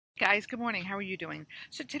Guys, good morning. How are you doing?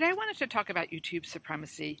 So today I wanted to talk about YouTube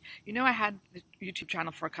Supremacy. You know, I had the YouTube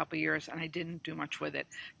channel for a couple of years and I didn't do much with it.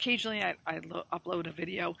 Occasionally I'd upload a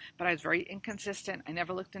video, but I was very inconsistent. I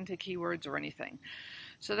never looked into keywords or anything.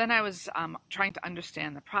 So then I was trying to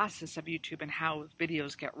understand the process of YouTube and how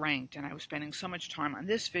videos get ranked, and I was spending so much time on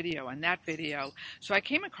this video and that video. So I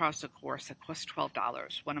came across a course that cost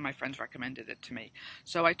 $12. One of my friends recommended it to me.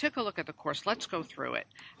 So I took a look at the course. Let's go through it.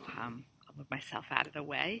 I'll move myself out of the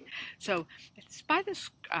way. So it's by this,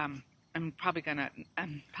 I'm probably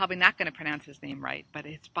not gonna pronounce his name right, but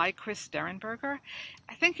it's by Chris Derenberger.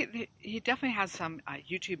 I think he definitely has some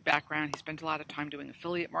YouTube background. He spent a lot of time doing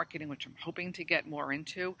affiliate marketing, which I'm hoping to get more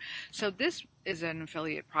into. So this is an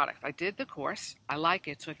affiliate product. I did the course. I like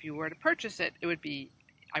it. So if you were to purchase it,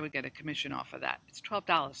 I would get a commission off of that. It's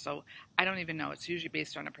 $12, so I don't even know. It's usually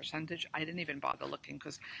based on a percentage. I didn't even bother looking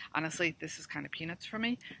because honestly, this is kind of peanuts for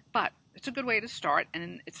me, but it's a good way to start,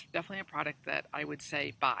 and it's definitely a product that I would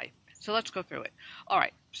say buy. So let's go through it. All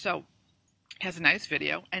right, so it has a nice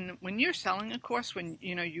video, and when you're selling a course, when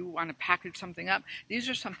you want to package something up, these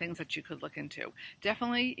are some things that you could look into.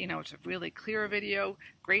 Definitely, it's a really clear video,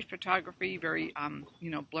 great photography, very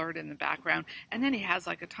blurred in the background, and then he has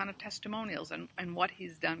like a ton of testimonials and what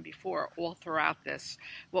he's done before all throughout this,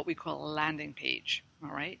 what we call a landing page.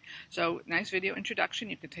 All right, so nice video introduction.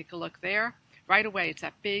 You can take a look there. Right away, it's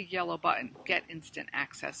that big yellow button, get instant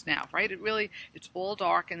access now, right? It's all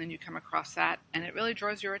dark, and then you come across that, and it really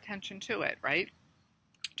draws your attention to it, right?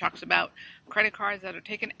 Talks about credit cards that are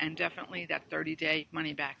taken, and definitely that 30-day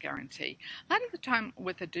money-back guarantee. A lot of the time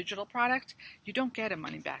with a digital product, you don't get a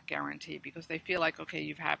money-back guarantee because they feel like, okay,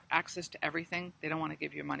 you have access to everything. They don't want to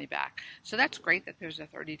give you money back. So that's great that there's a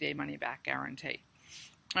 30-day money-back guarantee.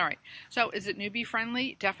 All right, so is it newbie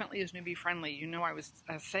friendly? Definitely is newbie friendly. I was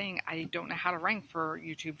saying I don't know how to rank for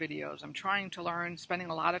YouTube videos. I'm trying to learn, spending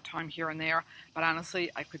a lot of time here and there, but honestly,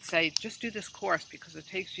 I could say just do this course because it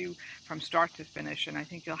takes you from start to finish, and I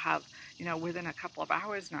think you'll have, within a couple of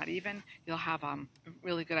hours, not even, you'll have a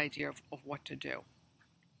really good idea of what to do.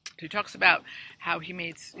 He talks about how he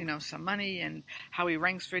made, some money and how he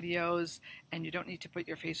ranks videos, and you don't need to put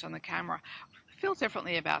your face on the camera. Feel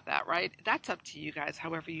differently about that, right? That's up to you guys,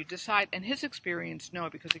 however you decide. And his experience, no,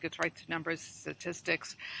 because he gets right to numbers,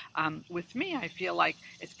 statistics. With me, I feel like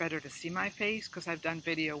it's better to see my face because I've done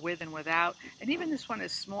video with and without. And even this one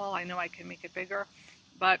is small. I know I can make it bigger,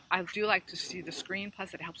 but I do like to see the screen.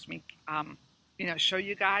 Plus, it helps me, show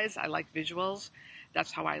you guys. I like visuals.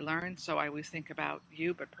 That's how I learn. So I always think about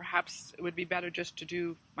you, but perhaps it would be better just to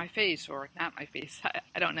do my face or not my face.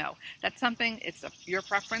 I don't know. That's something, it's your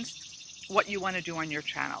preference, what you want to do on your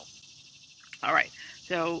channel. All right,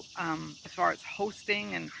 so as far as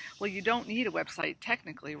hosting, well, you don't need a website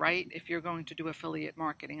technically, right, if you're going to do affiliate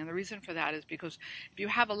marketing. And the reason for that is because if you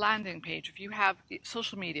have a landing page, if you have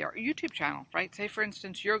social media or a YouTube channel, right, say for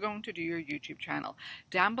instance, you're going to do your YouTube channel.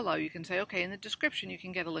 Down below, you can say, okay, in the description, you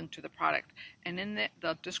can get a link to the product. And in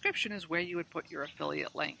the description is where you would put your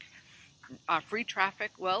affiliate link. Free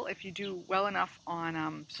traffic, well, if you do well enough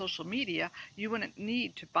on social media, you wouldn't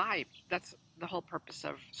need to buy. That's the whole purpose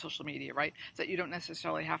of social media, right? That you don't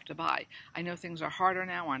necessarily have to buy. I know things are harder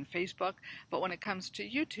now on Facebook, but when it comes to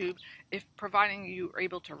YouTube, if providing you are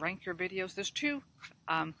able to rank your videos, there's two,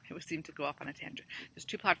 it would seem to go off on a tangent. There's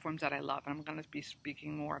two platforms that I love, and I'm going to be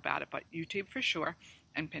speaking more about it, but YouTube for sure,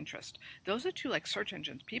 and Pinterest. Those are two like search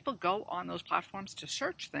engines. People go on those platforms to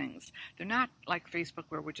search things. They're not like Facebook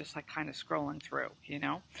where we're just like kind of scrolling through,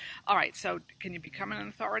 All right, so can you become an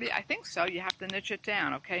authority? I think so. You have to niche it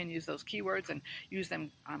down, okay, and use those keywords and use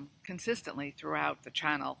them consistently throughout the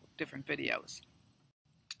channel, different videos.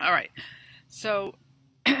 All right, so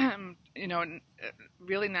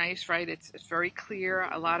really nice, right? It's very clear.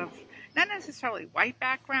 A lot of, not necessarily white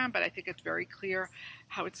background, but I think it's very clear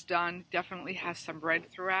how it's done. Definitely has some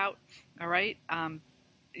red throughout. All right,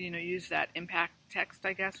 use that impact text,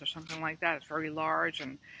 I guess, or something like that. It's very large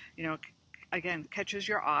and, again, catches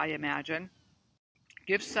your eye, imagine.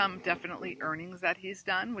 Gives some definitely earnings that he's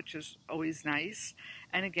done, which is always nice.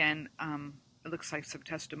 And again, it looks like some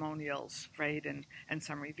testimonials, right, and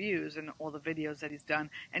some reviews and all the videos that he's done,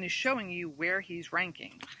 and he's showing you where he's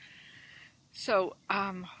ranking. So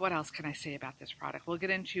what else can I say about this product? We'll get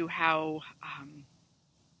into how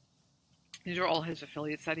These are all his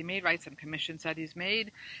affiliates that he made, right? Some commissions that he's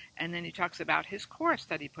made. And then he talks about his course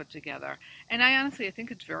that he put together. And I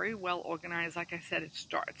think it's very well organized. Like I said, it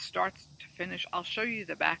starts to finish. I'll show you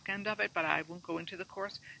the back end of it, but I won't go into the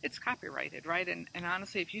course. It's copyrighted, right? And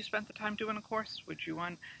honestly, if you spent the time doing a course, would you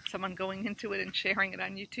want someone going into it and sharing it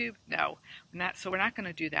on YouTube? No, so we're not going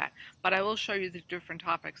to do that. But I will show you the different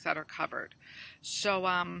topics that are covered. So,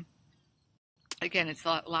 again, it's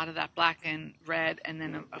a lot of that black and red, and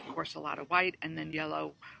then, of course, a lot of white, and then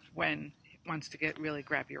yellow when it wants to really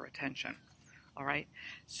grab your attention. All right.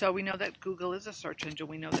 So we know that Google is a search engine.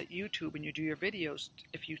 We know that YouTube, when you do your videos,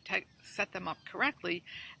 if you set them up correctly,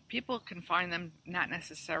 people can find them not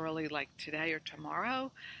necessarily like today or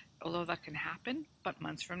tomorrow, although that can happen, but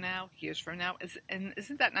months from now, years from now. And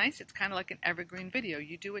isn't that nice? It's kind of like an evergreen video.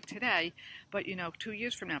 You do it today, but 2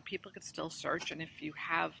 years from now, people could still search. And if you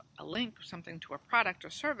have a link or something to a product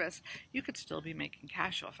or service, you could still be making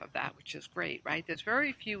cash off of that, which is great, right? There's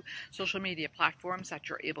very few social media platforms that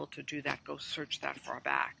you're able to do that, go search that far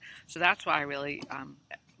back. So that's why I really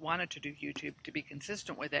wanted to do YouTube, to be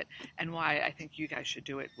consistent with it, and why I think you guys should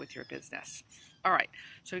do it with your business. All right,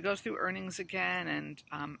 so he goes through earnings again and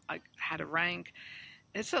how to rank.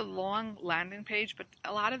 It's a long landing page, but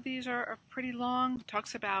a lot of these are pretty long.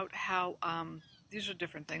 Talks about how these are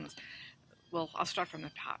different things. Well, I'll start from the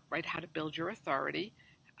top, right? How to build your authority,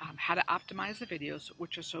 how to optimize the videos,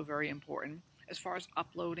 which are so very important, as far as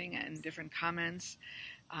uploading and different comments,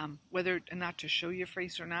 whether or not to show your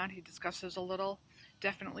face or not, he discusses a little.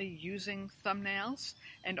 Definitely using thumbnails,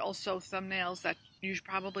 and also thumbnails that you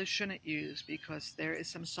probably shouldn't use, because there is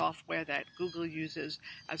some software that Google uses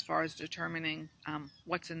as far as determining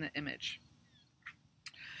what's in the image.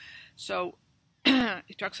 So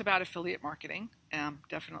he talks about affiliate marketing,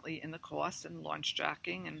 definitely in the course, and launch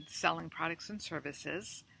jacking and selling products and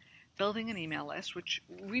services. Building an email list, which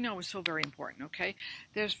we know is so very important, okay?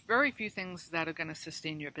 There's very few things that are going to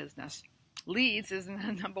sustain your business. Leads isn't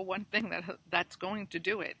the number one thing that's going to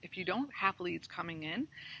do it. If you don't have leads coming in,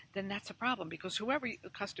 then that's a problem, because whoever the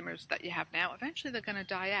customers that you have now, eventually they're going to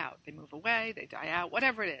die out. They move away, they die out,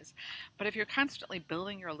 whatever it is. But if you're constantly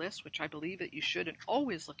building your list, which I believe that you should, and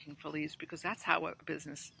always looking for leads, because that's how a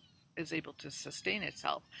business is able to sustain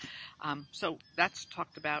itself. So that's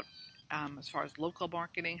talked about as far as local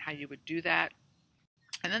marketing, how you would do that.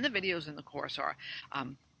 And then the videos in the course are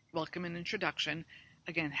welcome and introduction.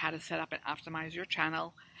 Again, how to set up and optimize your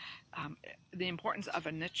channel. The importance of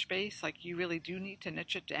a niche base, like you really do need to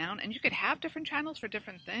niche it down. And you could have different channels for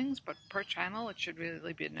different things, but per channel, it should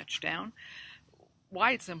really be niche down.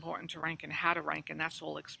 Why it's important to rank and how to rank, and that's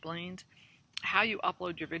all explained. How you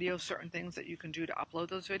upload your videos, certain things that you can do to upload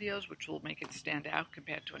those videos, which will make it stand out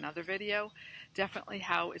compared to another video. Definitely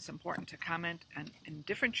how it's important to comment in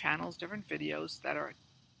different channels, different videos that are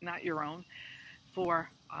not your own, for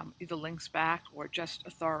either links back or just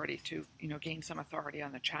authority to, gain some authority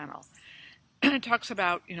on the channel. It talks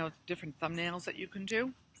about, different thumbnails that you can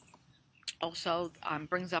do. Also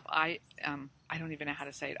brings up I don't even know how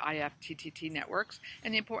to say it, IFTTT networks,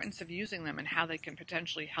 and the importance of using them and how they can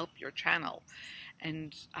potentially help your channel.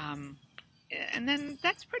 And then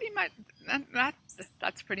that's pretty much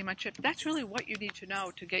it. That's really what you need to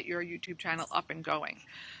know to get your YouTube channel up and going.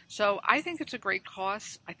 So I think it's a great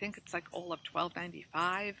course. I think it's like all of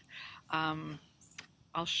 $12.95.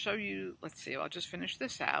 I'll show you. Let's see. I'll just finish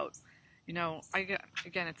this out.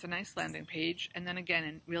 Again, it's a nice landing page, and then again,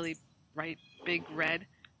 in really bright, big red,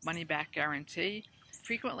 money back guarantee.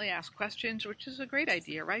 Frequently asked questions, which is a great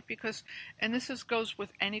idea, right? Because, and this goes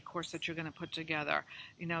with any course that you're going to put together,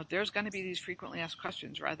 there's going to be these frequently asked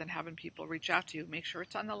questions. Rather than having people reach out to you, make sure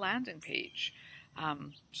it's on the landing page.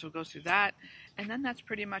 So it goes through that, and then that's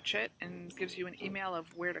pretty much it, and gives you an email of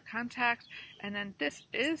where to contact. And then this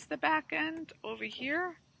is the back end over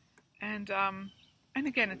here, and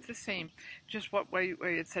again, it's the same, just what way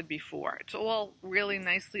it said before. It's all really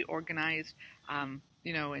nicely organized,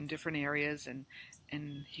 in different areas, and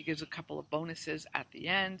he gives a couple of bonuses at the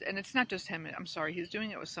end. And it's not just him. I'm sorry, he's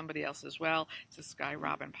doing it with somebody else as well. It's this guy,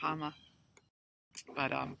 Robin Palma.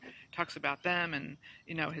 But talks about them and,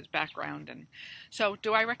 his background. And so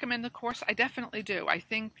do I recommend the course? I definitely do. I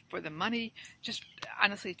think for the money, just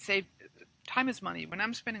honestly, time is money. When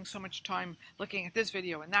I'm spending so much time looking at this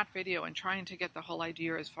video and that video and trying to get the whole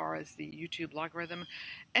idea as far as the YouTube logarithm,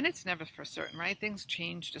 and it's never for certain, right? Things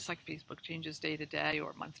change, just like Facebook changes day to day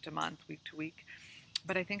or month to month, week to week.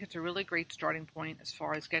 But I think it's a really great starting point as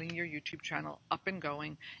far as getting your YouTube channel up and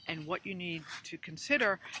going, and what you need to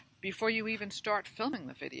consider before you even start filming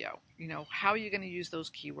the video. How are you going to use those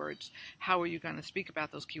keywords? How are you going to speak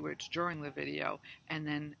about those keywords during the video? And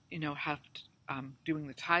then, have doing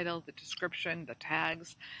the title, the description, the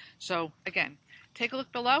tags. So again, take a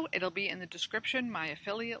look below. It'll be in the description, my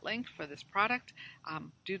affiliate link for this product.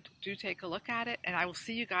 Do take a look at it, and I will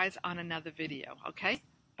see you guys on another video, okay?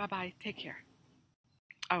 Bye-bye. Take care.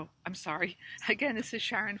 Oh, I'm sorry. Again, this is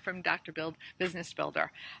Sharon from Dr. Build Business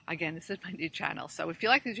Builder. Again, this is my new channel. So if you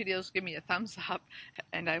like these videos, give me a thumbs up,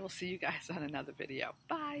 and I will see you guys on another video.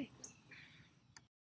 Bye.